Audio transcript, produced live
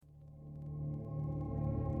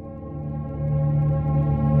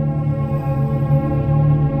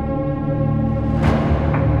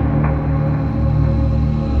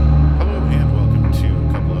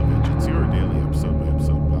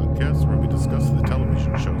podcast of the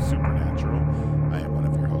television show Supernatural. I am one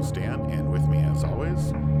of your hosts, Dan, and with me, as always,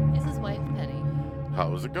 Is his wife Penny?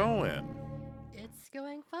 how's it going? It's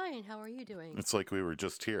going fine. How are you doing? It's like we were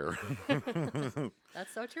just here.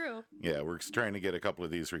 That's so true. Yeah, we're trying to get a couple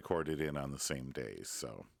of these recorded in on the same day,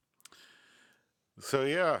 So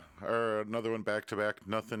yeah, another one back to back.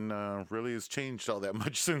 Nothing really has changed all that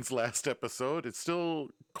much since last episode. It's still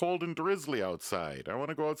cold and drizzly outside. I want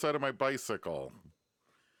to go outside on my bicycle.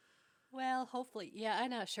 Well, hopefully. Yeah, I'm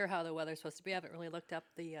not sure how the weather's supposed to be. I haven't really looked up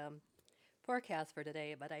the forecast for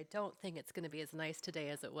today, but I don't think it's going to be as nice today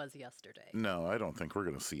as it was yesterday. No, I don't think we're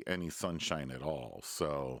going to see any sunshine at all.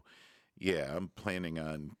 So, yeah, I'm planning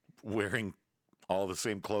on wearing all the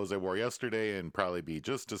same clothes I wore yesterday and probably be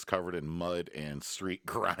just as covered in mud and street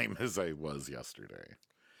grime as I was yesterday.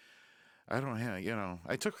 I don't have,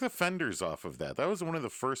 I took the fenders off of that. That was one of the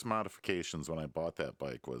first modifications when I bought that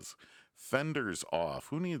bike was fenders off.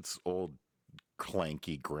 Who needs old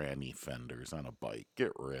clanky granny fenders on a bike?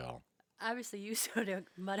 Get real. Obviously, you sort of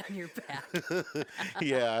mud on your back.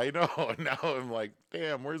 Yeah, I know. Now I'm like,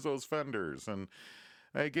 damn, where's those fenders? And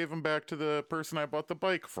I gave them back to the person I bought the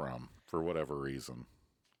bike from for whatever reason.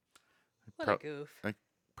 What a goof. I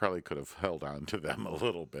probably could have held on to them a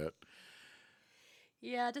little bit.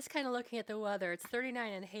 Yeah, just kind of looking at the weather. It's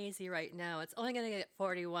 39 and hazy right now. It's only going to get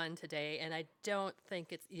 41 today, and I don't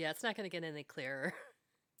think it's not going to get any clearer.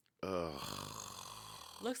 Ugh.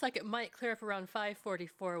 Looks like it might clear up around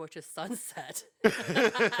 5:44, which is sunset.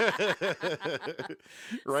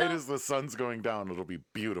 Right as the sun's going down, it'll be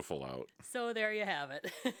beautiful out. So there you have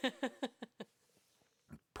it.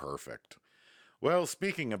 Perfect. Well,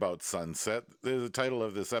 speaking about sunset, the title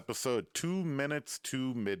of this episode, 2 Minutes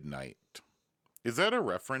to Midnight. Is that a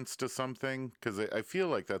reference to something? Because I feel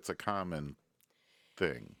like that's a common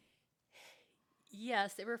thing.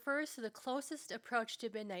 Yes, it refers to the closest approach to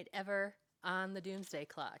midnight ever on the doomsday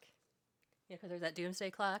clock. Yeah, because there's that doomsday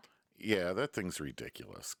clock. Yeah, that thing's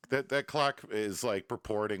ridiculous. That clock is like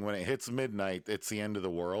purporting when it hits midnight, it's the end of the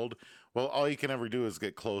world. Well, all you can ever do is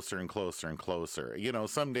get closer and closer and closer.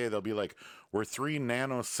 Someday they'll be like, we're 3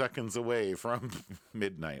 nanoseconds away from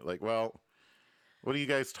midnight. Like, well, what are you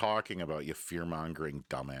guys talking about, you fear-mongering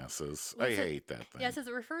dumbasses? Well, I hate that thing. Yeah, it says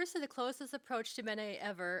it refers to the closest approach to midnight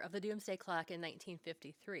ever of the doomsday clock in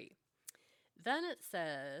 1953. Then it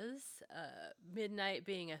says midnight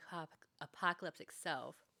being apocalypse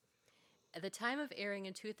itself. At the time of airing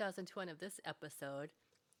in 2020 of this episode,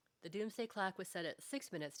 the doomsday clock was set at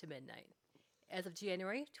 6 minutes to midnight. As of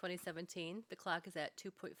January 2017, the clock is at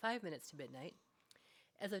 2.5 minutes to midnight.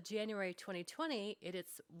 As of January 2020, it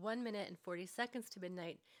is 1 minute and 40 seconds to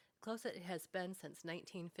midnight, closest it has been since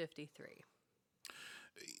 1953.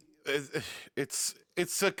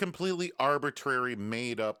 It's a completely arbitrary,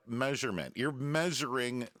 made-up measurement. You're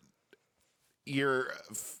measuring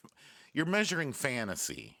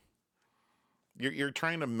fantasy. You're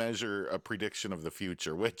trying to measure a prediction of the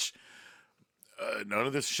future, which none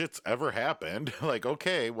of this shit's ever happened. Like,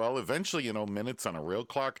 okay, well, eventually, minutes on a real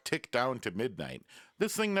clock tick down to midnight.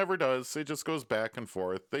 This thing never does. It just goes back and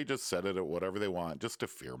forth. They just set it at whatever they want, just to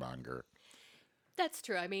fearmonger. That's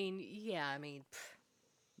true.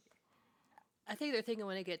 I think they're thinking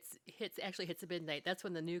when it actually hits midnight, that's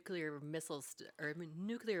when the nuclear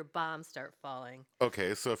nuclear bombs start falling.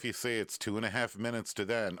 Okay, so if you say it's 2.5 minutes to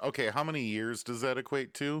then, okay, how many years does that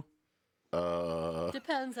equate to?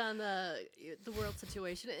 Depends on the world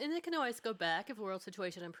situation, and it can always go back if the world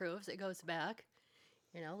situation improves. It goes back,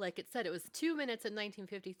 like it said, it was 2 minutes in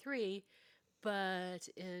 1953, but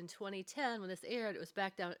in 2010 when this aired, it was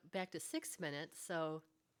back to 6 minutes. So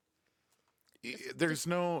there's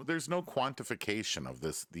no quantification of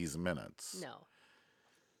these minutes. No.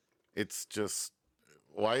 It's just,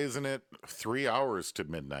 why isn't it 3 hours to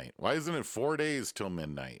midnight? Why isn't it 4 days till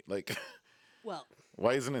midnight? Like, well,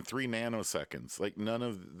 why isn't it 3 nanoseconds? Like, none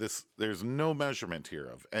of this, there's no measurement here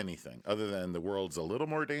of anything other than the world's a little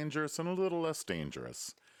more dangerous and a little less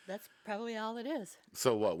dangerous. that's probably all it is.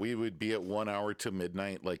 So what, we would be at 1 hour to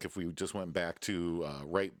midnight, like if we just went back to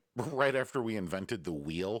right after we invented the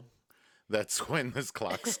wheel? That's when this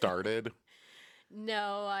clock started?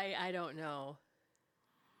 No, I don't know.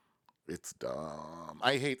 It's dumb.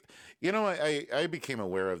 I hate, I became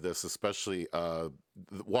aware of this, especially the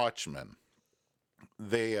Watchmen.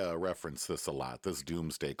 They reference this a lot, this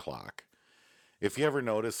doomsday clock. If you ever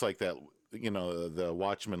notice like that, the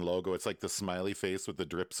Watchmen logo, it's like the smiley face with the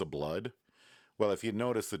drips of blood. Well, if you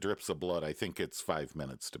notice the drips of blood, I think it's 5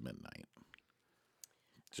 minutes to midnight.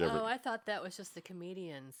 I thought that was just the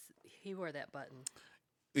comedians. He wore that button.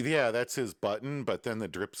 Yeah, that's his button, but then the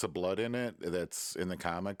drips of blood in it, that's in the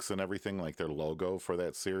comics and everything, like their logo for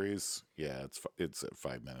that series. Yeah, it's at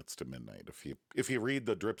 5 minutes to midnight if you read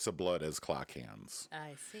the drips of blood as clock hands.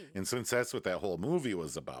 I see. And since that's what that whole movie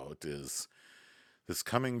was about, is this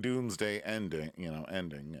coming doomsday ending,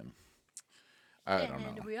 and I don't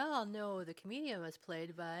And know. we all know the comedian was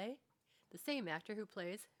played by the same actor who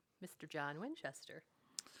plays Mr. John Winchester,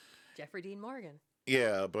 Jeffrey Dean Morgan.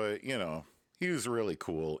 Yeah, but he was really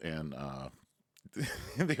cool, and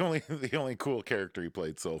the only cool character he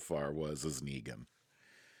played so far was as Negan.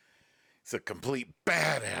 He's a complete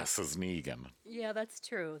badass as Negan. Yeah, that's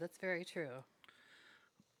true. That's very true.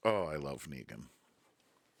 Oh, I love Negan.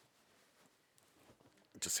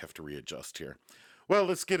 Just have to readjust here. Well,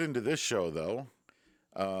 let's get into this show though.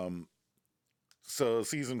 So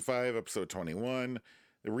season 5, episode 21.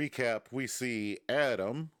 The recap, we see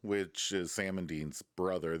Adam, which is Sam and Dean's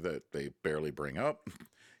brother that they barely bring up.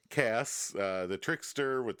 Cass, the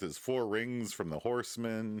trickster with his 4 rings from the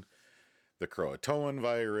Horseman, the Croatoan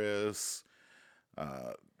virus,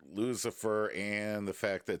 Lucifer, and the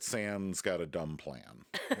fact that Sam's got a dumb plan.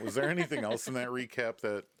 Was there anything else in that recap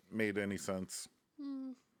that made any sense?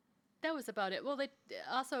 Hmm, that was about it. Well, they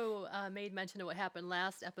also made mention of what happened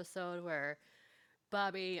last episode where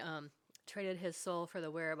Bobby traded his soul for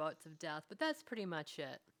the whereabouts of death, but that's pretty much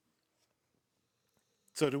it.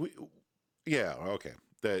 So do we? Yeah, okay.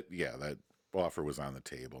 That offer was on the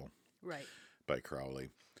table Right. by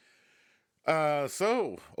Crowley.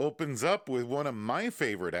 So opens up with one of my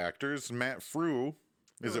favorite actors, Matt Frew.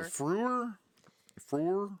 Is it Frewer?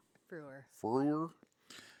 Frewer? Brewer. Frewer?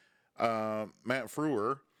 Matt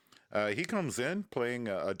Frewer. He comes in playing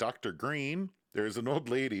a Dr. Green. There's an old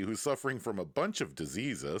lady who's suffering from a bunch of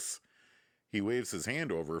diseases. He waves his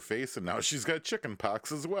hand over her face, and now she's got chicken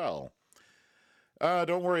pox as well.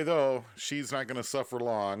 Don't worry, though. She's not going to suffer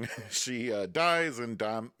long. She dies and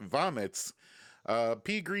vomits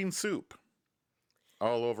pea green soup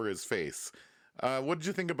all over his face. What did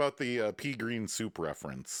you think about the pea green soup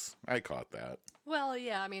reference? I caught that. Well,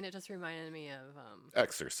 yeah, I mean, it just reminded me of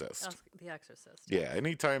Exorcist. The Exorcist. Yeah,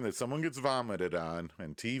 anytime that someone gets vomited on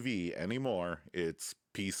TV anymore, it's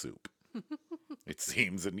pea soup. It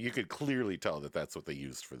seems, and you could clearly tell that that's what they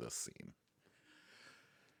used for this scene.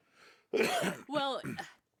 Well,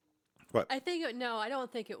 What? I think no, I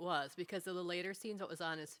don't think it was because of the later scenes. What was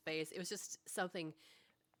on his face? It was just something.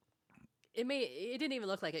 It didn't even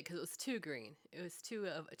look like it because it was too green. It was too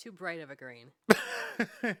bright of a green.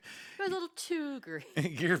 It was a little too green.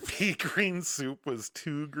 Your pea green soup was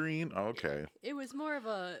too green? Okay. It was more of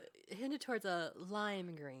a hinted towards a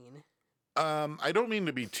lime green. I don't mean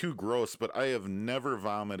to be too gross, but I have never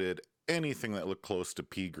vomited anything that looked close to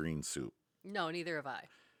pea green soup. No, neither have I.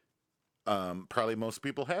 Probably most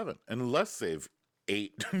people haven't, unless they've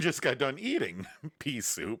just got done eating pea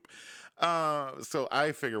soup. So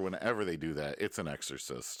I figure whenever they do that, it's an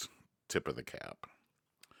Exorcist tip of the cap.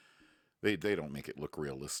 They don't make it look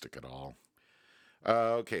realistic at all.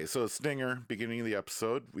 Okay, so Stinger, beginning of the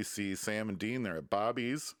episode, we see Sam and Dean. They're at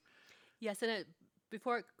Bobby's. Yes, and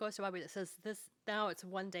before it goes to Bobby, it says this now. It's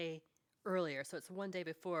one day earlier, so it's one day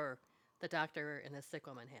before the doctor and the sick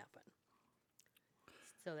woman happen.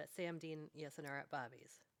 So that Sam, Dean, yes, and are at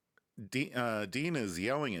Bobby's. Dean is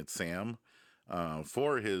yelling at Sam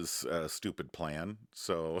for his stupid plan.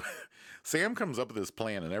 So Sam comes up with this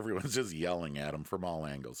plan, and everyone's just yelling at him from all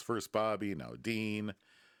angles. First Bobby, now Dean.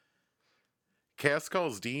 Cass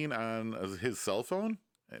calls Dean on his cell phone.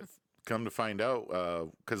 Come to find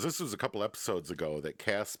out, because this was a couple episodes ago that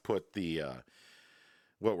Cass put the,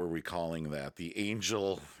 what were we calling that? The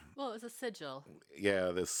angel. Well, it was a sigil.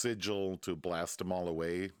 Yeah, the sigil to blast them all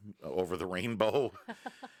away over the rainbow.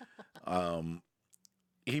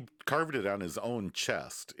 He carved it on his own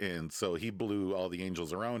chest, and so he blew all the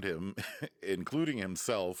angels around him, including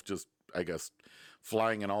himself, just, I guess,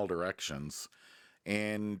 flying in all directions.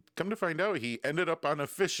 And come to find out, he ended up on a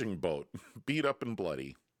fishing boat, beat up and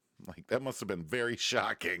bloody. Like, that must have been very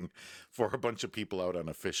shocking for a bunch of people out on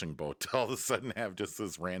a fishing boat to all of a sudden have just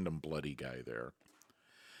this random bloody guy there.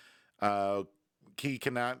 He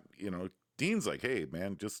cannot, Dean's like, hey,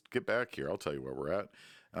 man, just get back here. I'll tell you where we're at.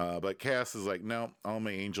 But Cass is like, no, all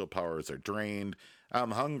my angel powers are drained.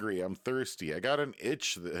 I'm hungry. I'm thirsty. I got an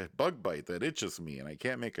bug bite that itches me, and I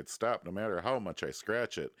can't make it stop no matter how much I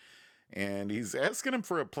scratch it. And he's asking him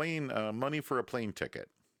for money for a plane ticket.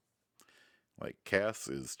 Like, Cass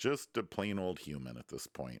is just a plain old human at this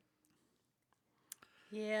point.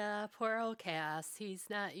 Yeah, poor old Cass. He's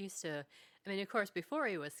not used to. I mean, of course, before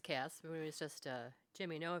he was Cass, when he was just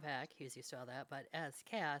Jimmy Novak, he was used to all that. But as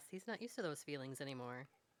Cass, he's not used to those feelings anymore.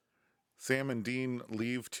 Sam and Dean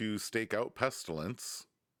leave to stake out Pestilence.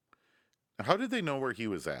 How did they know where he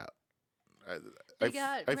was at? I, They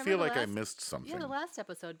got, I remember feel the like I last, missed yeah, the something. last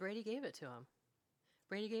episode, Brady gave it to him.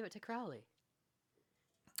 Brady gave it to Crowley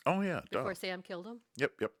Oh, yeah, duh. before Sam killed him.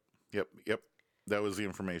 Yep. That was the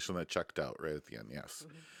information that checked out right at the end, yes.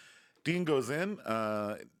 Hmm. Dean goes in,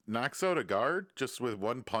 knocks out a guard just with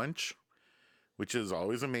one punch, which is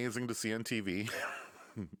always amazing to see on TV.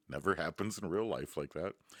 Never happens in real life like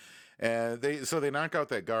that. And they knock out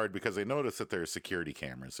that guard because they notice that there are security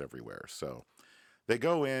cameras everywhere. So they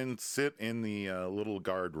go in, sit in the little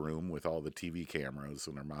guard room with all the TV cameras,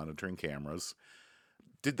 and they're monitoring cameras.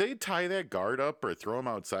 Did they tie that guard up or throw him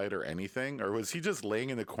outside or anything? Or was he just laying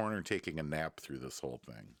in the corner taking a nap through this whole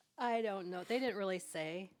thing? I don't know. They didn't really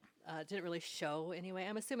say, didn't really show anyway.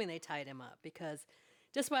 I'm assuming they tied him up because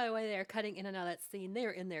just by the way they're cutting in and out of that scene, they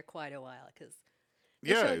were in there quite a while because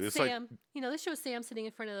they Yeah, showed it's like, Sam, they showed Sam sitting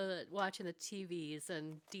in front of watching the TVs,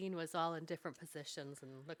 and Dean was all in different positions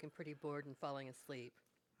and looking pretty bored and falling asleep.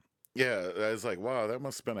 yeah, I was like, wow, that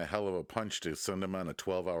must have been a hell of a punch to send him on a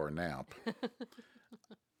 12-hour nap.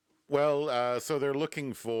 Well, so they're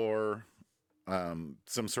looking for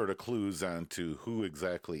some sort of clues on to who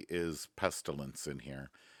exactly is Pestilence in here.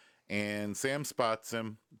 And Sam spots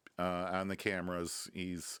him on the cameras.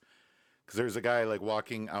 Because there's a guy like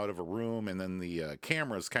walking out of a room, and then the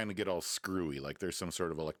cameras kind of get all screwy, like there's some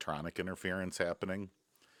sort of electronic interference happening.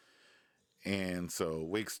 And so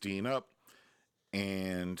wakes Dean up,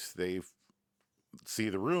 and they see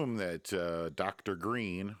the room that Dr.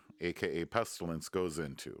 Green, aka Pestilence, goes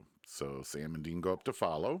into. So Sam and Dean go up to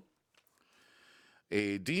follow.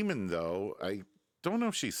 A demon, though, I don't know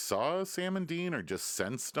if she saw Sam and Dean or just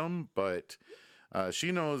sensed them, but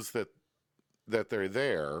she knows that they're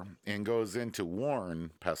there and goes in to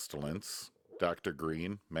warn Pestilence, Dr.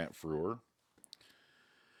 Green, Matt Frewer.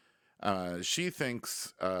 She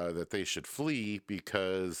thinks that they should flee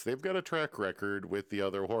because they've got a track record with the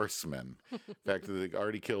other horsemen. In fact, they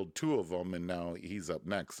already killed 2 of them, and now he's up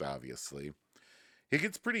next, obviously. He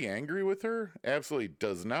gets pretty angry with her, absolutely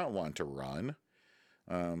does not want to run,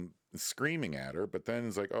 screaming at her, but then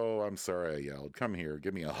he's like, oh, I'm sorry I yelled. Come here,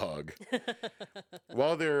 give me a hug.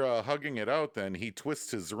 While they're hugging it out, then he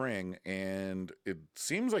twists his ring, and it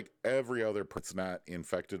seems like every other person not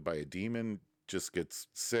infected by a demon just gets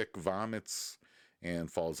sick, vomits, and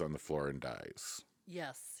falls on the floor and dies.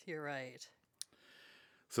 Yes, you're right.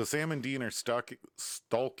 So Sam and Dean are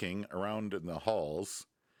stalking around in the halls.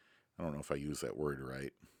 I don't know if I use that word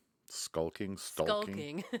right. Skulking?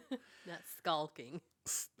 Skulking. Not skulking.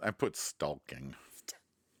 I put stalking.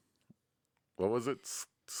 What was it?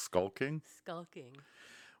 Skulking? Skulking.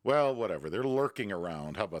 Well, whatever. They're lurking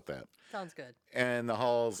around. How about that? Sounds good. And the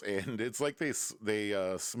halls, and it's like they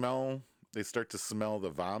smell. They start to smell the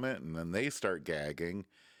vomit, and then they start gagging.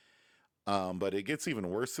 But it gets even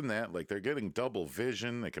worse than that. Like they're getting double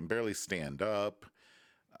vision. They can barely stand up.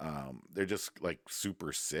 They're just like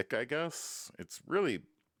super sick, I guess. It's really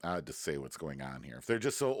odd to say what's going on here. If they're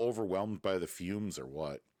just so overwhelmed by the fumes or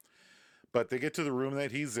what. But they get to the room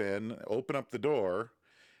that he's in, open up the door,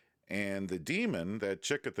 and the demon, that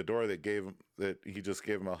chick at the door that he just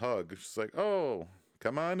gave him a hug, she's like, "Oh,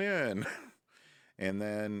 come on in." And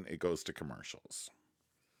then it goes to commercials.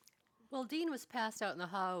 Well, Dean was passed out in the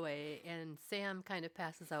hallway, and Sam kind of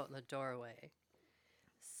passes out in the doorway.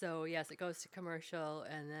 So, yes, it goes to commercial,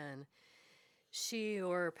 and then she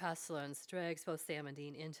or Pestilence drags both Sam and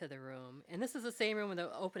Dean into the room. And this is the same room with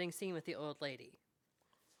the opening scene with the old lady.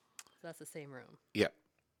 So that's the same room. Yeah.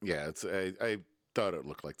 I thought it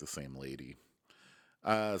looked like the same lady.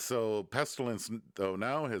 So Pestilence, though,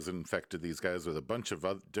 now has infected these guys with a bunch of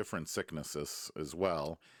different sicknesses as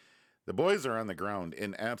well. The boys are on the ground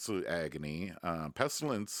in absolute agony.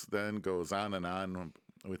 Pestilence then goes on and on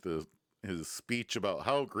with his speech about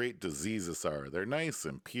how great diseases are. They're nice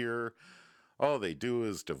and pure. All they do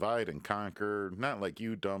is divide and conquer, not like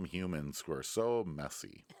you dumb humans who are so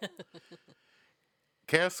messy.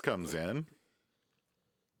 Cass comes in.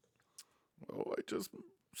 Oh, I just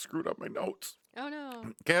screwed up my notes. Oh,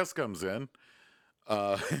 no. Cass comes in.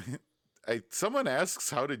 Uh, someone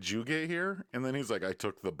asks, how did you get here? And then he's like, I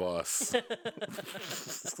took the bus.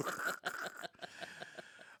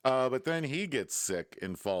 But then he gets sick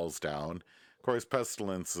and falls down. Of course,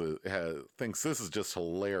 Pestilence thinks this is just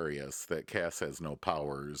hilarious that Cass has no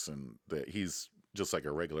powers and that he's just like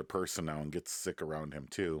a regular person now and gets sick around him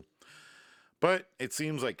too. But it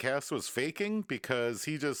seems like Cass was faking because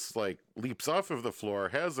he just like leaps off of the floor,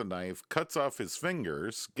 has a knife, cuts off his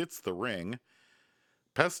fingers, gets the ring.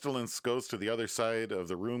 Pestilence goes to the other side of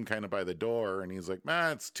the room, kind of by the door, and he's like,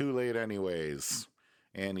 it's too late anyways.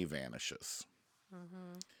 and he vanishes.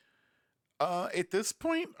 Mm-hmm. At this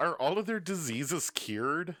point, are all of their diseases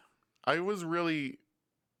cured? I was really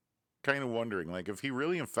kind of wondering, like, if he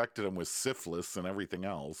really infected them with syphilis and everything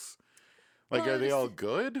else, Well, like, are they all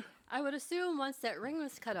good? I would assume once that ring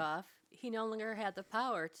was cut off, he no longer had the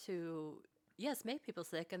power to, yes, make people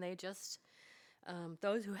sick, and they just,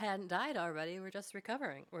 those who hadn't died already were just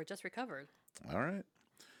recovering, were just recovered. All right.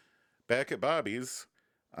 Back at Bobby's,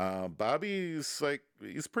 Bobby's like,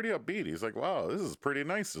 he's pretty upbeat. He's like, wow, this is pretty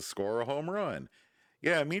nice to score a home run.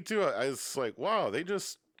 Yeah, me too. I was like, wow, they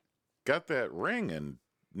just got that ring and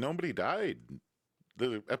nobody died.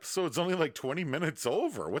 The episode's only like 20 minutes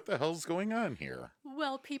over. What the hell's going on here?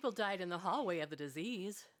 Well, people died in the hallway of the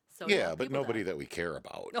disease. So Yeah, but people nobody died. that we care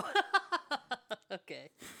about. Okay.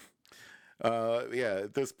 Yeah,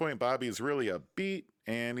 at this point, Bobby's really upbeat,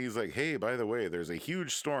 and he's like, hey, by the way, there's a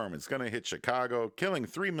huge storm. It's going to hit Chicago, killing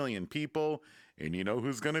 3 million people. And you know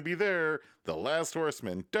who's going to be there? The Last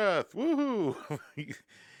Horseman, Death. Woohoo!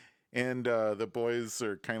 And the boys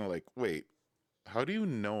are kind of like, wait, how do you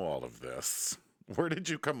know all of this? Where did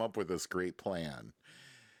you come up with this great plan?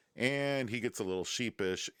 And he gets a little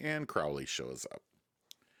sheepish, and Crowley shows up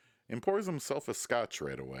and pours himself a scotch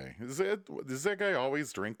right away. Is that guy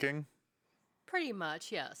always drinking? Pretty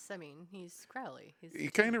much, yes. I mean, he's Crowley. He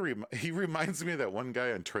kind of he reminds me of that one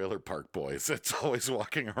guy on Trailer Park Boys that's always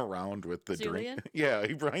walking around with the Julian? drink. Yeah,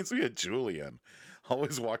 he reminds me of Julian,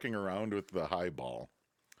 always walking around with the highball.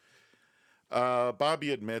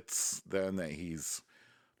 Bobby admits then that he's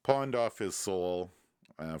pawned off his soul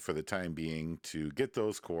for the time being to get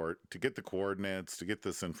the coordinates, to get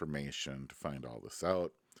this information, to find all this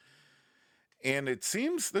out. And it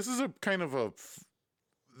seems this is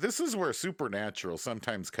this is where Supernatural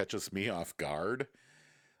sometimes catches me off guard.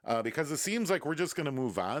 Because it seems like we're just going to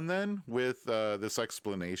move on then with this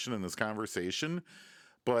explanation and this conversation.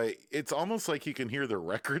 But it's almost like you can hear the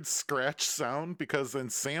record scratch sound, because then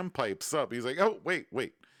Sam pipes up. He's like, oh,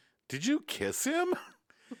 wait. Did you kiss him?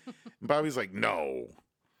 And Bobby's like, no.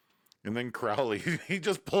 And then Crowley, he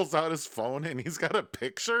just pulls out his phone and he's got a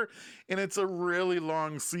picture. And it's a really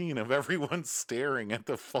long scene of everyone staring at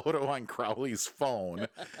the photo on Crowley's phone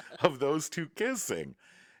of those two kissing.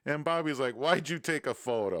 And Bobby's like, why'd you take a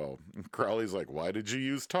photo? And Crowley's like, why did you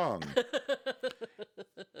use tongue?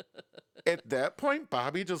 At that point,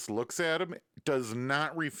 Bobby just looks at him, does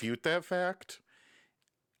not refute that fact.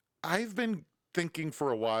 I've been thinking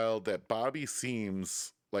for a while that Bobby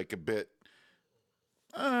seems like a bit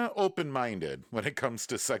open-minded when it comes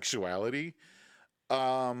to sexuality.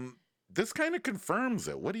 This kind of confirms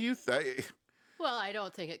it. What do you think? Well, I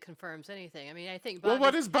don't think it confirms anything. I mean, I think Well,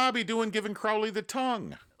 what is Bobby doing giving Crowley the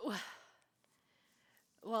tongue?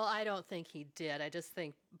 Well, I don't think he did. I just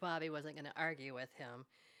think Bobby wasn't going to argue with him.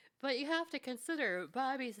 But you have to consider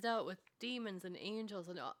Bobby's dealt with demons and angels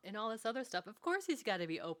and all this other stuff. Of course, he's got to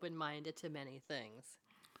be open-minded to many things.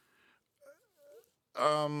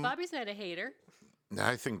 Bobby's not a hater.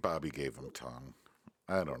 I think Bobby gave him tongue.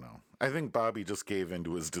 I don't know. I think Bobby just gave in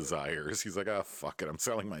to his desires. He's like, oh, fuck it. I'm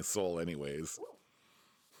selling my soul anyways.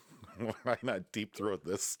 Why not deep throat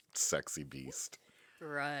this sexy beast?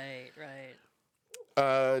 Right.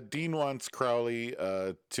 Dean wants Crowley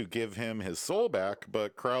to give him his soul back,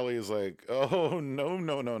 but Crowley is like, oh, no.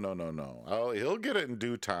 He'll get it in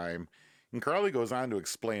due time. And Crowley goes on to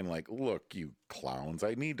explain, like, look, you clowns,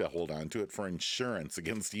 I need to hold on to it for insurance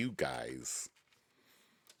against you guys.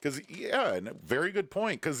 Because, yeah, and a very good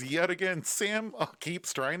point, because yet again, Sam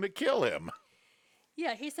keeps trying to kill him.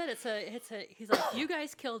 Yeah, he said he's like, you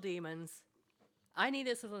guys kill demons. I need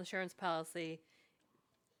this as an insurance policy.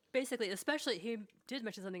 Basically, especially, he did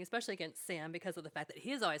mention something, especially against Sam, because of the fact that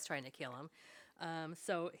he is always trying to kill him.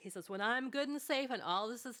 So he says, when I'm good and safe and all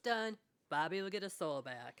this is done, Bobby will get his soul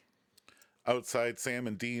back. Outside, Sam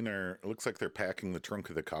and Dean it looks like they're packing the trunk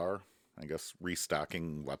of the car. I guess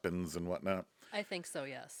restocking weapons and whatnot. I think so,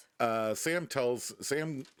 yes. Sam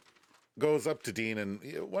goes up to Dean and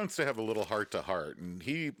wants to have a little heart-to-heart. And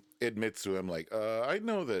he admits to him, like, I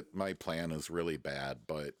know that my plan is really bad,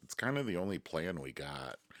 but it's kind of the only plan we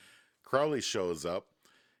got. Crowley shows up,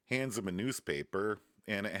 hands him a newspaper,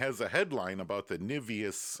 and it has a headline about the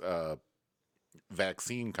Niveus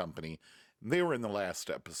vaccine company. They were in the last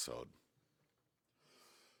episode.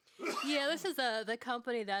 Yeah, this is the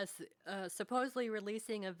company that's supposedly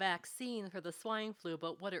releasing a vaccine for the swine flu,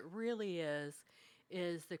 but what it really is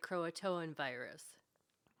the Croatoan virus.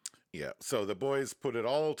 Yeah, so the boys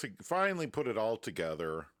finally put it all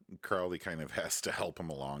together. Crowley kind of has to help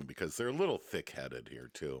him along because they're a little thick-headed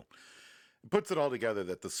here, too. Puts it all together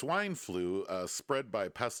that the swine flu spread by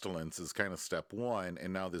pestilence is kind of step one,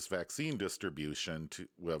 and now this vaccine distribution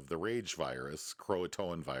of the rage virus,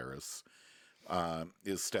 Croatoan virus,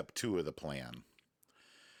 is step two of the plan.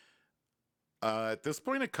 At this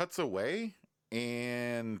point, it cuts away,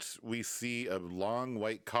 and we see a long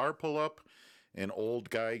white car pull up, an old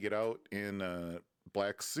guy get out in a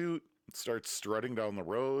black suit, starts strutting down the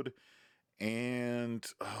road, and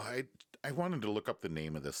I wanted to look up the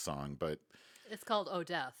name of this song, but It's called Oh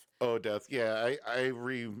Death. Oh Death, yeah, I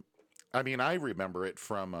mean, I remember it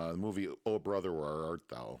from the movie Oh Brother Where Art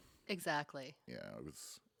Thou. Exactly. Yeah, it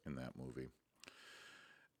was in that movie.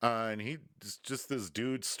 And he's just this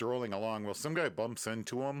dude strolling along. Well, some guy bumps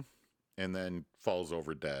into him and then falls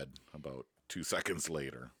over dead about 2 seconds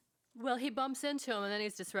later. Well, he bumps into him and then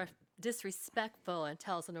he's disrespectful and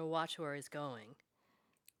tells him to watch where he's going.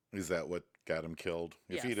 Is that what got him killed?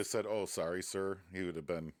 If Yes. he'd have said, "Oh, sorry, sir," he would have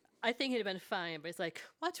been. I think he'd have been fine, but he's like,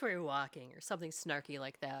 watch where you're walking or something snarky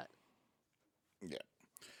like that.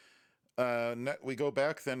 Yeah. We go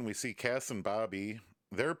back, then we see Cass and Bobby.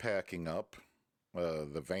 They're packing up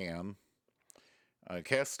the van.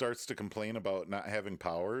 Cass starts to complain about not having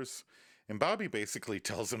powers, and Bobby basically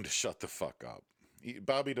tells him to shut the fuck up.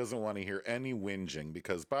 Bobby doesn't want to hear any whinging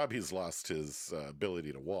because Bobby's lost his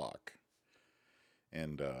ability to walk.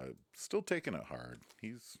 And still taking it hard.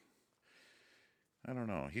 I don't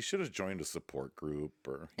know. He should have joined a support group,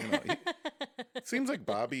 or it seems like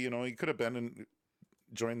Bobby. He could have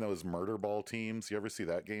joined those murder ball teams. You ever see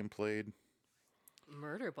that game played?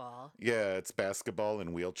 Murder ball? Yeah, it's basketball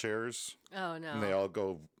in wheelchairs, Oh, no. and they all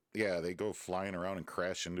go. Yeah, they go flying around and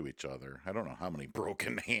crash into each other. I don't know how many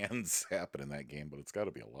broken hands happen in that game, but it's got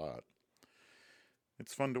to be a lot.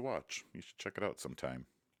 It's fun to watch. You should check it out sometime.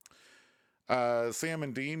 Sam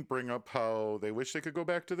and Dean bring up how they wish they could go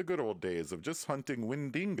back to the good old days of just hunting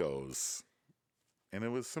Wendigos. And it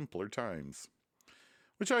was simpler times.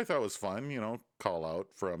 Which I thought was fun, call out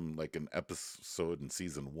from like an episode in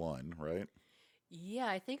season 1, right? Yeah,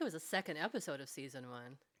 I think it was the second episode of season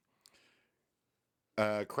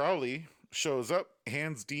 1. Crowley shows up,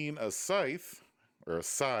 hands Dean a scythe, or a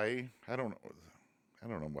sai. I don't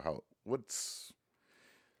know what's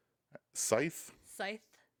scythe? Scythe?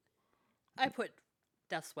 I put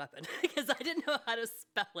Death's Weapon because I didn't know how to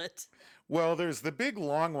spell it. Well, there's the big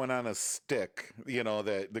long one on a stick,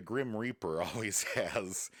 that the Grim Reaper always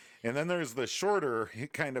has. And then there's the shorter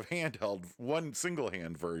kind of handheld, one single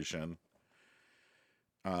hand version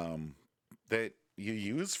that you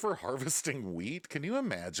use for harvesting wheat. Can you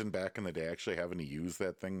imagine back in the day actually having to use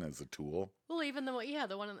that thing as a tool? Well, even the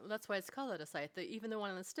one, that's why it's called a scythe. Even the one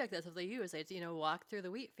on the stick, that's what they use. They, walk through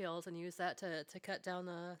the wheat fields and use that to cut down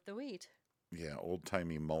the wheat. Yeah,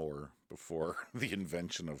 old-timey mower before the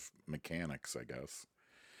invention of mechanics, I guess.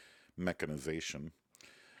 Mechanization.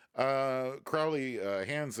 Crowley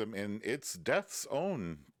hands him, and it's Death's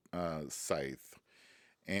own scythe.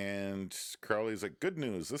 And Crowley's like, good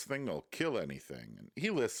news, this thing will kill anything. And he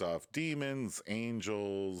lists off demons,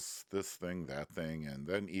 angels, this thing, that thing, and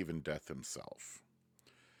then even Death himself.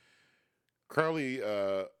 Crowley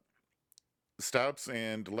stops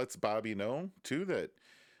and lets Bobby know, too, that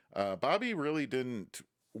Bobby really didn't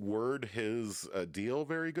word his deal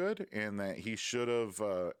very good, and that he should have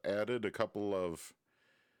added a couple of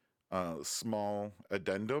small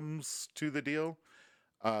addendums to the deal.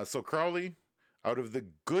 So Crowley, out of the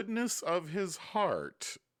goodness of his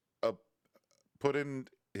heart, put in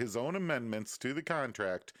his own amendments to the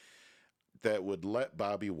contract that would let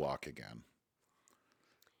Bobby walk again.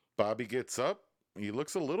 Bobby gets up, he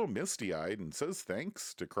looks a little misty-eyed and says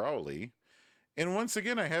thanks to Crowley. And once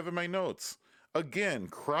again, I have in my notes, again,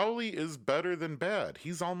 Crowley is better than bad.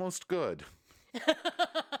 He's almost good.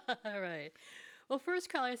 All right. Well, first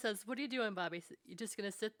Crowley says, what are you doing, Bobby? You just going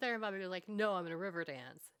to sit there? And Bobby was like, no, I'm going to river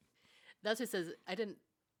dance. That's what he says.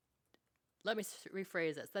 Let me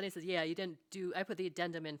rephrase this. Then he says, yeah, I put the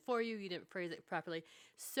addendum in for you. You didn't phrase it properly.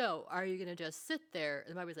 So are you going to just sit there?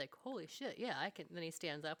 And Bobby's like, holy shit, yeah, I can. And then he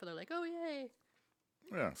stands up and they're like, oh, yay.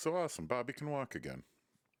 Yeah, so awesome. Bobby can walk again.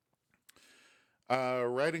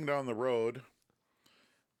 Riding down the road,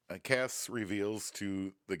 Cass reveals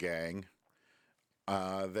to the gang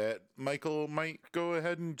that Michael might go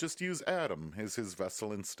ahead and just use Adam as his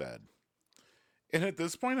vessel instead. And at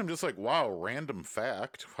this point, I'm just like, wow, random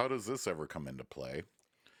fact. How does this ever come into play?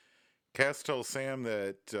 Cass tells Sam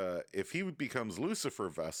that if he becomes Lucifer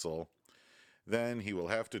vessel, then he will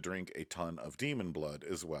have to drink a ton of demon blood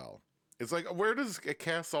as well. It's like, where does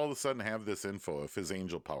Cass all of a sudden have this info if his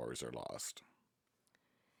angel powers are lost?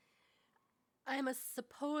 I'm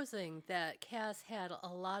supposing that Cass had a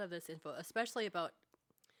lot of this info, especially about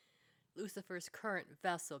Lucifer's current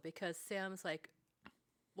vessel because Sam's like,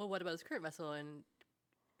 well, what about his current vessel? And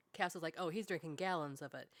Castle's like, oh, he's drinking gallons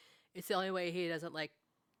of it. It's the only way he doesn't like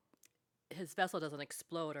his vessel doesn't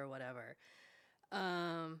explode or whatever.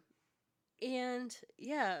 Um, and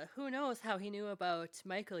yeah, who knows how he knew about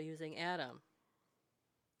Michael using Adam?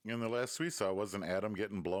 In the last we saw, wasn't Adam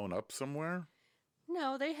getting blown up somewhere?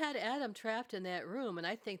 No, they had Adam trapped in that room, and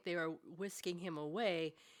I think they were whisking him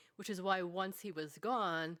away, which is why once he was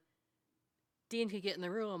gone, Dean could get in the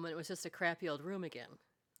room, and it was just a crappy old room again.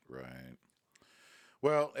 Right.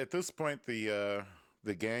 Well, at this point, the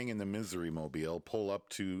gang in the Misery Mobile pull up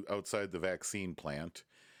to outside the vaccine plant.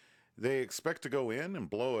 They expect to go in and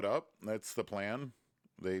blow it up. That's the plan.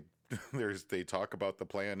 They they talk about the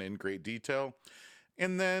plan in great detail.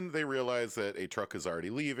 And then they realize that a truck is already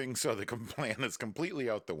leaving, so the plan is completely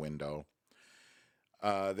out the window.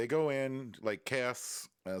 They go in, like Cass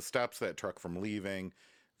stops that truck from leaving.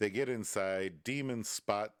 They get inside. Demons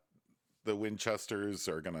spot the Winchesters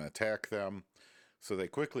are going to attack them. So they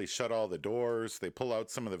quickly shut all the doors. They pull out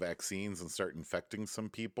some of the vaccines and start infecting some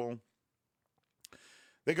people.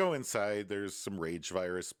 They go inside. There's some rage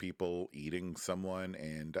virus people eating someone,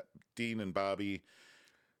 and Dean and Bobby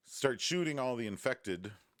start shooting all the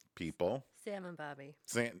infected people. Sam and Bobby.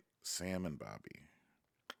 Sam and Bobby.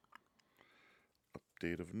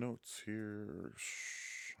 Update of notes here.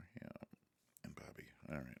 Sam and Bobby.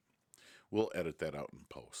 All right. We'll edit that out in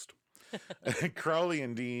post. Crowley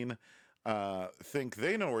and Dean think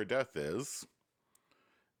they know where Death is.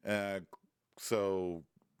 So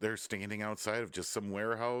they're standing outside of just some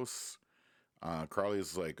warehouse.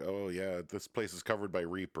 Crowley's like, oh, yeah, this place is covered by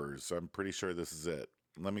Reapers. I'm pretty sure this is it.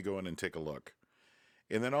 Let me go in and take a look.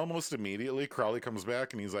 And then almost immediately, Crowley comes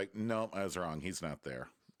back and he's like, no, I was wrong. He's not there.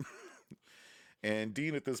 And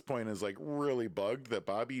Dean at this point is like really bugged that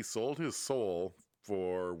Bobby sold his soul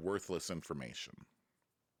for worthless information.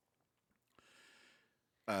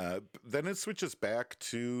 Then it switches back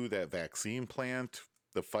to that vaccine plant,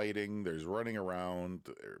 the fighting, there's running around,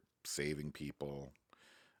 they're saving people.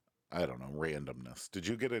 I don't know, randomness. Did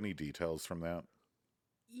you get any details from that?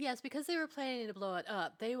 Yes, because they were planning to blow it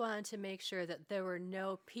up, they wanted to make sure that there were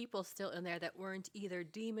no people still in there that weren't either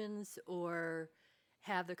demons or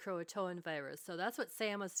have the Croatoan virus. So that's what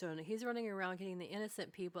Sam was doing. He's running around getting the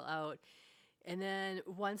innocent people out. And then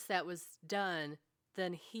once that was done,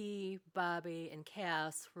 then he, Bobby, and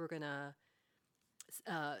Cass were going to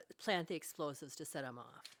plant the explosives to set them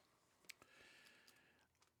off.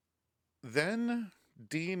 Then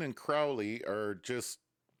Dean and Crowley are just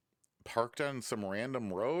parked on some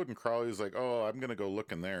random road, and Crowley's like, oh, I'm going to go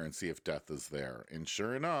look in there and see if Death is there. And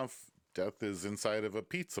sure enough, Death is inside of a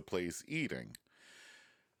pizza place eating.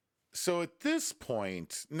 So at this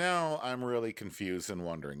point, now I'm really confused and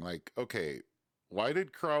wondering, like, okay, why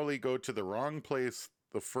did Crowley go to the wrong place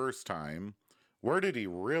the first time? Where did he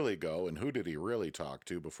really go, and who did he really talk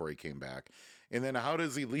to before he came back? And then how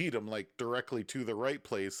does he lead him, like, directly to the right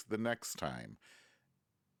place the next time?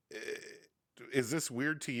 Is this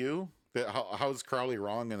weird to you? That how's Crowley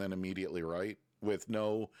wrong and then immediately right with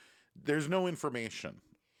there's no information?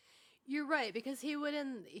 You're right, because he went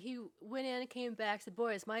in, came back, said,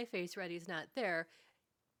 boy, is my face ready? He's not there.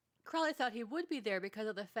 Crowley thought he would be there because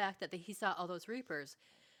of the fact that he saw all those Reapers.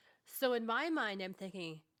 So in my mind, I'm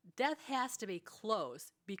thinking, Death has to be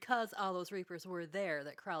close because all those Reapers were there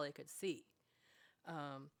that Crowley could see.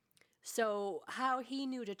 So how he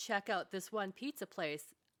knew to check out this one pizza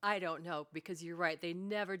place, I don't know, because you're right, they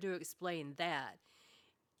never do explain that.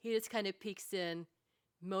 He just kind of peeks in,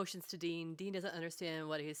 motions to Dean. Dean doesn't understand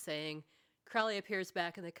what he's saying. Crowley appears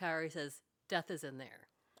back in the car. He says, Death is in there.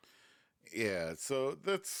 Yeah, so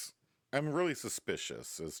I'm really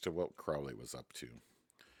suspicious as to what Crowley was up to.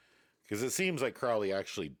 Because it seems like Crowley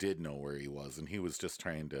actually did know where he was, and he was just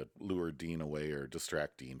trying to lure Dean away or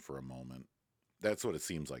distract Dean for a moment. That's what it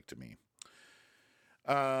seems like to me.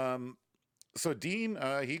 So Dean,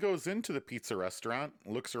 he goes into the pizza restaurant,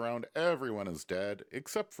 looks around, everyone is dead,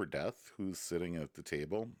 except for Death, who's sitting at the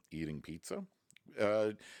table eating pizza.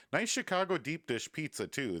 Nice Chicago deep dish pizza,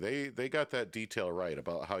 too. They got that detail right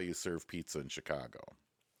about how you serve pizza in Chicago,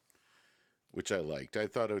 which I liked. I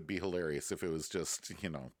thought it would be hilarious if it was just,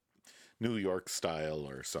 New York style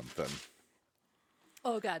or something.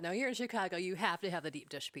 Oh, God, no, you're in Chicago. You have to have the deep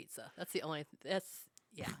dish pizza.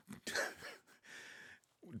 Yeah.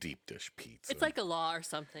 Deep dish pizza. It's like a law or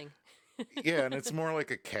something. Yeah, and it's more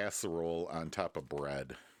like a casserole on top of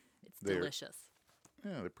bread. It's delicious.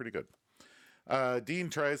 Yeah, they're pretty good.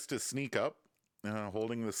 Dean tries to sneak up,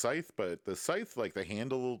 holding the scythe, but the scythe, like the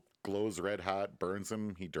handle glows red hot, burns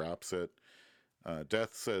him. He drops it.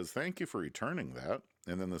 Death says, thank you for returning that.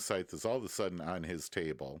 And then the scythe is all of a sudden on his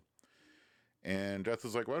table. And Death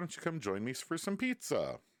is like, why don't you come join me for some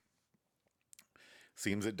pizza?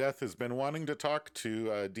 Seems that Death has been wanting to talk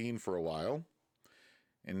to Dean for a while.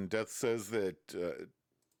 And Death says that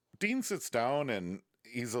Dean sits down and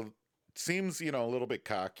seems, a little bit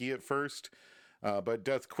cocky at first. But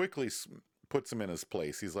Death quickly puts him in his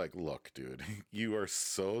place. He's like, look, dude, you are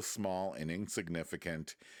so small and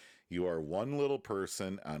insignificant. You are one little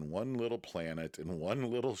person on one little planet in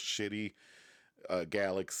one little shitty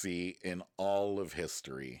galaxy in all of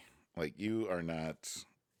history. Like, you are not.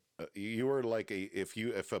 You are like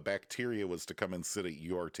if a bacteria was to come and sit at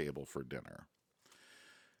your table for dinner.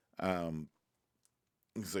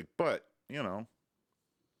 He's like, but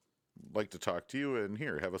like to talk to you, and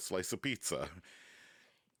here, have a slice of pizza.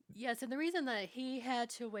 Yes, and the reason that he had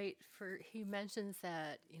to wait he mentions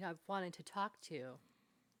that, wanting to talk to,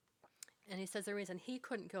 and he says the reason he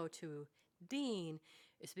couldn't go to Dean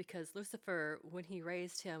is because Lucifer, when he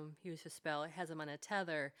raised him, used his spell, it has him on a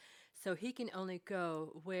tether, so he can only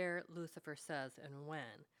go where Lucifer says and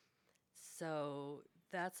when. So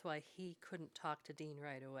that's why he couldn't talk to Dean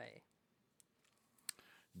right away.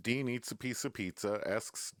 Dean eats a piece of pizza,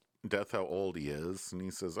 asks Death how old he is, and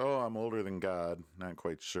he says, oh, I'm older than God, not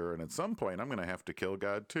quite sure, and at some point I'm going to have to kill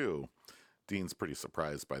God too. Dean's pretty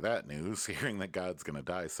surprised by that news, hearing that God's going to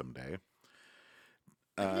die someday.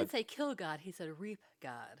 He didn't say kill God, he said reap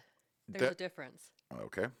God. There's a difference.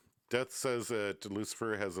 Okay. Death says that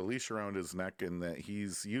Lucifer has a leash around his neck and that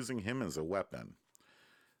he's using him as a weapon.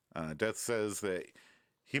 Death says that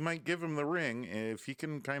he might give him the ring if he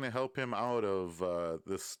can kind of help him out of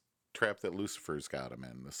this trap that Lucifer's got him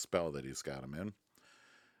in, the spell that he's got him in.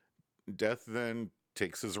 Death then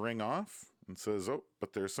takes his ring off and says, oh,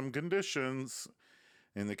 but there's some conditions.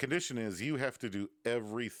 And the condition is you have to do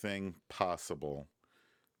everything possible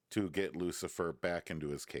to get Lucifer back into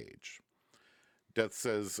his cage. Death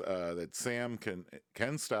says that Sam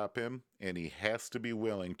can stop him, and he has to be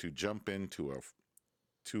willing to jump into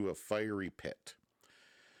a fiery pit.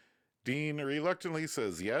 Dean reluctantly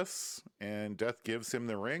says yes, and Death gives him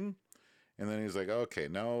the ring. And then he's like, okay,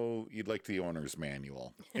 now you'd like the owner's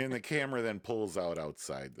manual. And the camera then pulls out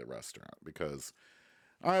outside the restaurant because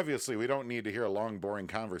obviously we don't need to hear a long, boring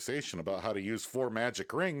conversation about how to use 4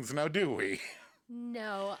 magic rings, now do we?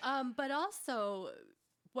 No, but also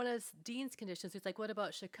one of Dean's conditions, he's like, what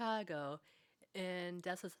about Chicago? And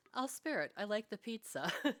Death says, I'll spare it. I like the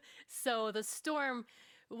pizza. So the storm,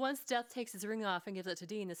 once Death takes his ring off and gives it to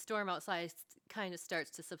Dean, the storm outside kind of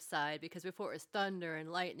starts to subside because before it was thunder and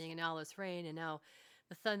lightning and all this rain, and now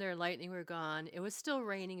the thunder and lightning were gone. It was still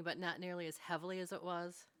raining, but not nearly as heavily as it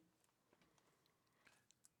was.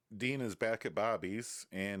 Dean is back at Bobby's,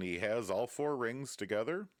 and he has all 4 rings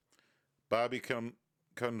together. Bobby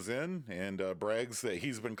comes in and brags that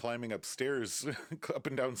he's been climbing upstairs, up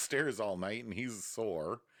and down stairs all night, and he's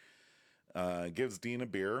sore. Gives Dean a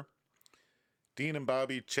beer. Dean and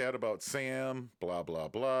Bobby chat about Sam, blah, blah,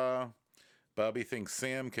 blah. Bobby thinks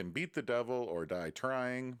Sam can beat the devil or die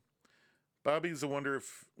trying. Bobby's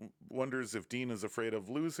wonders if Dean is afraid of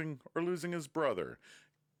losing or losing his brother.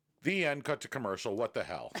 The end, cut to commercial. What the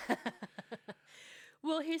hell?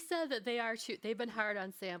 Well, he said that they've been hard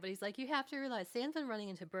on Sam, but he's like, you have to realize Sam's been running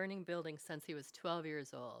into burning buildings since he was 12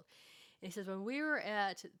 years old. And he says, when we were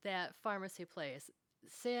at that pharmacy place,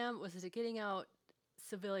 Sam was getting out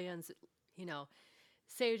civilians,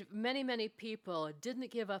 saved many, many people, didn't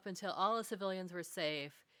give up until all the civilians were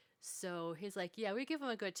safe. So he's like, yeah, we give him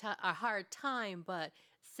a hard time, but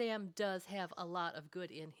Sam does have a lot of good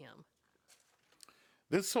in him.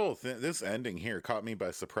 This whole thing, this ending here caught me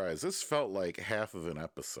by surprise. This felt like half of an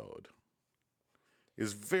episode.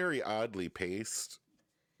 It's very oddly paced.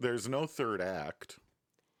 There's no third act.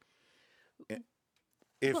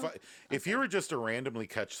 If you were just to randomly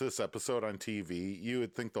catch this episode on TV, you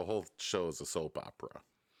would think the whole show is a soap opera.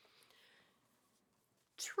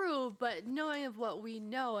 True, but knowing of what we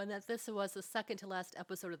know, and that this was the second to last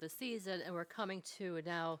episode of the season, and we're coming to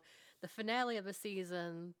now the finale of the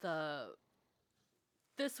season,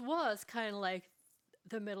 this was kind of like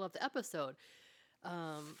the middle of the episode.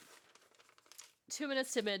 2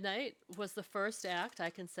 Minutes to Midnight was the first act,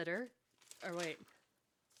 I consider. Or wait,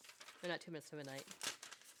 no, not 2 Minutes to Midnight.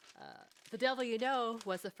 The Devil You Know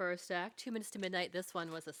was the first act. 2 Minutes to Midnight, this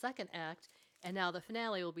one was the second act. And now the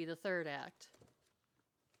finale will be the third act.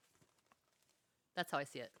 That's how I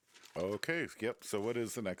see it. Okay, yep. So what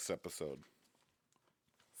is the next episode?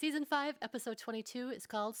 Season 5, episode 22 is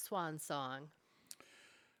called Swan Song.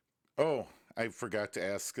 Oh, I forgot to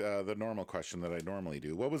ask the normal question that I normally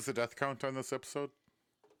do. What was the death count on this episode?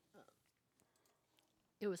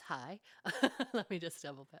 It was high. Let me just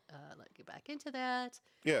get back into that.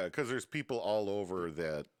 Yeah, because there's people all over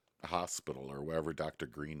that hospital or wherever Dr.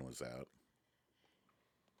 Green was at.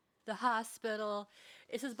 The hospital.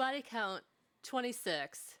 It says body count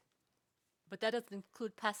 26, but that doesn't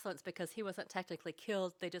include pestilence because he wasn't technically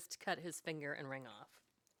killed. They just cut his finger and ring off.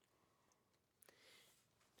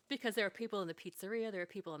 Because there are people in the pizzeria, there are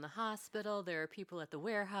people in the hospital, there are people at the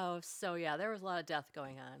warehouse. So, yeah, there was a lot of death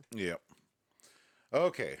going on. Yep.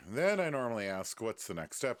 Okay, then I normally ask, what's the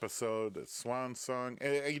next episode? It's Swan Song.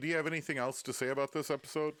 Hey, do you have anything else to say about this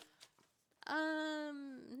episode?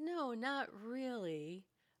 No, not really.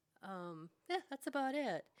 Yeah, that's about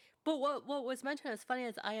it. But what was mentioned as funny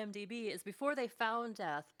as IMDb is before they found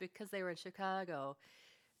Death, because they were in Chicago,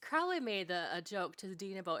 Crowley made a joke to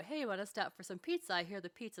Dean about, hey, want to stop for some pizza? I hear the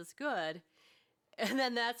pizza's good. And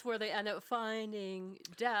then that's where they end up finding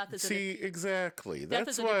Death. Exactly. Death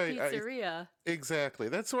That's is why. in a pizzeria. Exactly.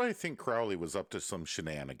 That's why I think Crowley was up to some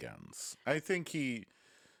shenanigans. I think he.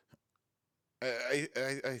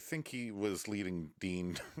 I think he was leading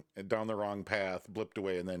Dean down the wrong path, blipped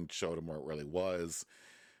away, and then showed him where it really was.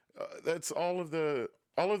 That's all of the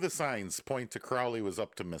signs point to Crowley was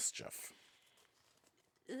up to mischief.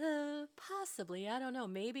 Possibly. I don't know.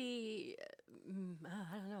 Maybe.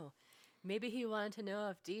 I don't know. Maybe he wanted to know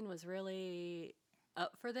if Dean was really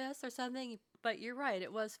up for this or something. But you're right.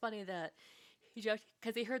 It was funny that he joked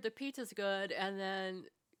because he heard the pizza's good, and then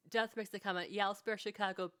Death makes the comment, yeah, I'll spare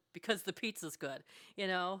Chicago because the pizza's good. You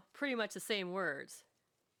know, pretty much the same words.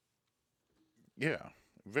 Yeah,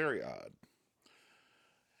 very odd.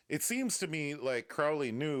 It seems to me like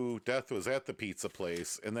Crowley knew Death was at the pizza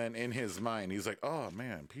place, and then in his mind, he's like, oh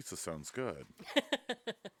man, pizza sounds good.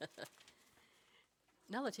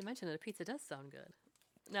 Now that you mention it, pizza does sound good.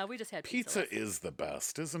 No, we just had pizza is the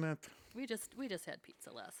best, isn't it? We just had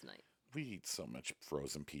pizza last night. We eat so much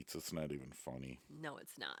frozen pizza, it's not even funny. No,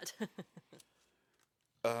 it's not.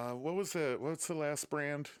 What's the last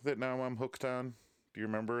brand that now I'm hooked on? Do you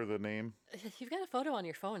remember the name? You've got a photo on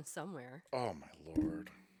your phone somewhere. Oh my lord.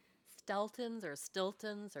 Steltons or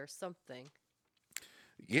Stiltons or something.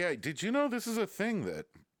 Yeah, did you know this is a thing that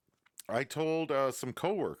I told some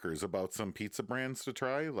coworkers about some pizza brands to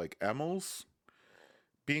try, like Emmel's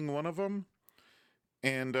being one of them?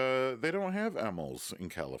 And they don't have Emmel's in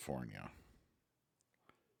California.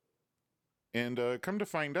 And come to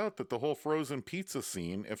find out that the whole frozen pizza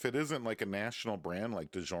scene, if it isn't like a national brand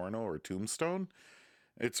like DiGiorno or Tombstone,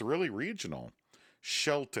 it's really regional.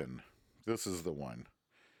 Shelton, this is the one.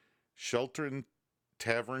 Shelton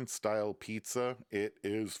Tavern style pizza. It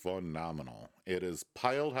is phenomenal. It is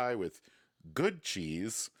piled high with good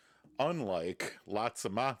cheese, unlike Lots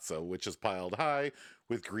of Matzo, which is piled high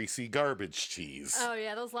with greasy garbage cheese. Oh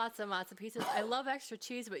yeah, those Lots of Matzo pizzas. I love extra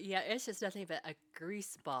cheese, but yeah, it's just nothing but a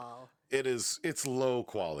grease ball. It's low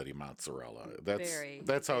quality mozzarella.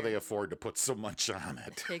 That's how they afford to put so much on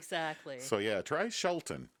it. Exactly. So yeah, try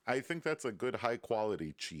Shelton. I think that's a good high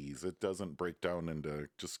quality cheese. It doesn't break down into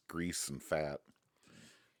just grease and fat.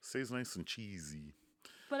 Stays nice and cheesy.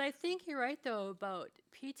 But I think you're right though about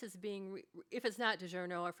pizzas being, if it's not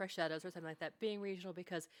DiGiorno or Freshettos or something like that, being regional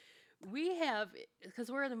because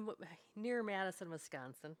we're near Madison,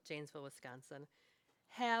 Wisconsin, Janesville, Wisconsin,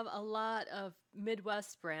 have a lot of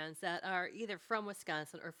Midwest brands that are either from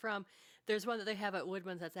Wisconsin or there's one that they have at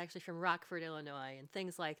Woodman's that's actually from Rockford, Illinois, and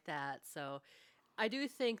things like that. So I do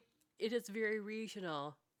think it is very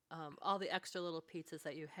regional, all the extra little pizzas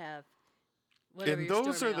that you have. And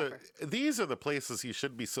these are the places you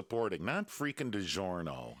should be supporting, not freaking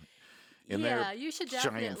DiGiorno. You should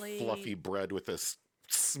definitely giant fluffy bread with this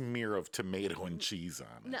smear of tomato and cheese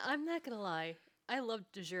on it. No, I'm not gonna lie. I love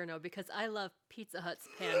DiGiorno because I love Pizza Hut's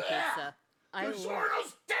pan pizza.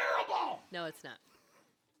 DiGiorno's terrible! No, it's not.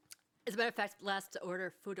 As a matter of fact, last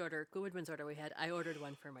food order, Goodman's order we had, I ordered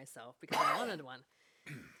one for myself because I wanted one.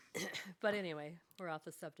 But anyway, we're off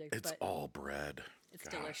the subject. It's all bread. It's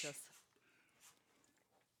delicious.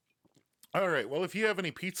 All right. Well, if you have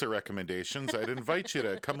any pizza recommendations, I'd invite you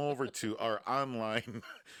to come over to our online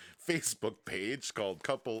Facebook page called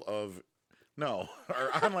our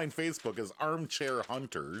online Facebook is Armchair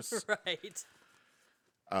Hunters. Right.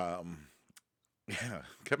 Yeah,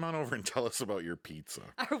 come on over and tell us about your pizza.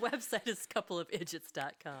 Our website is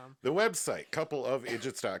coupleofidgits.com. The website,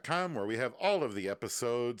 coupleofidgits.com, where we have all of the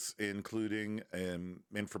episodes, including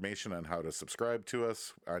information on how to subscribe to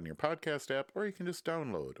us on your podcast app, or you can just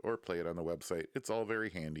download or play it on the website. It's all very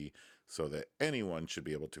handy so that anyone should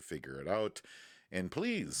be able to figure it out. And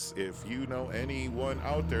please, if you know anyone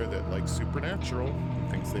out there that likes Supernatural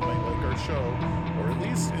and thinks they might like our show, or at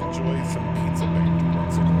least enjoy some pizza band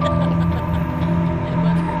once in a while, and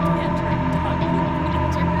whether a panther and dog poop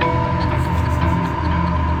can enter.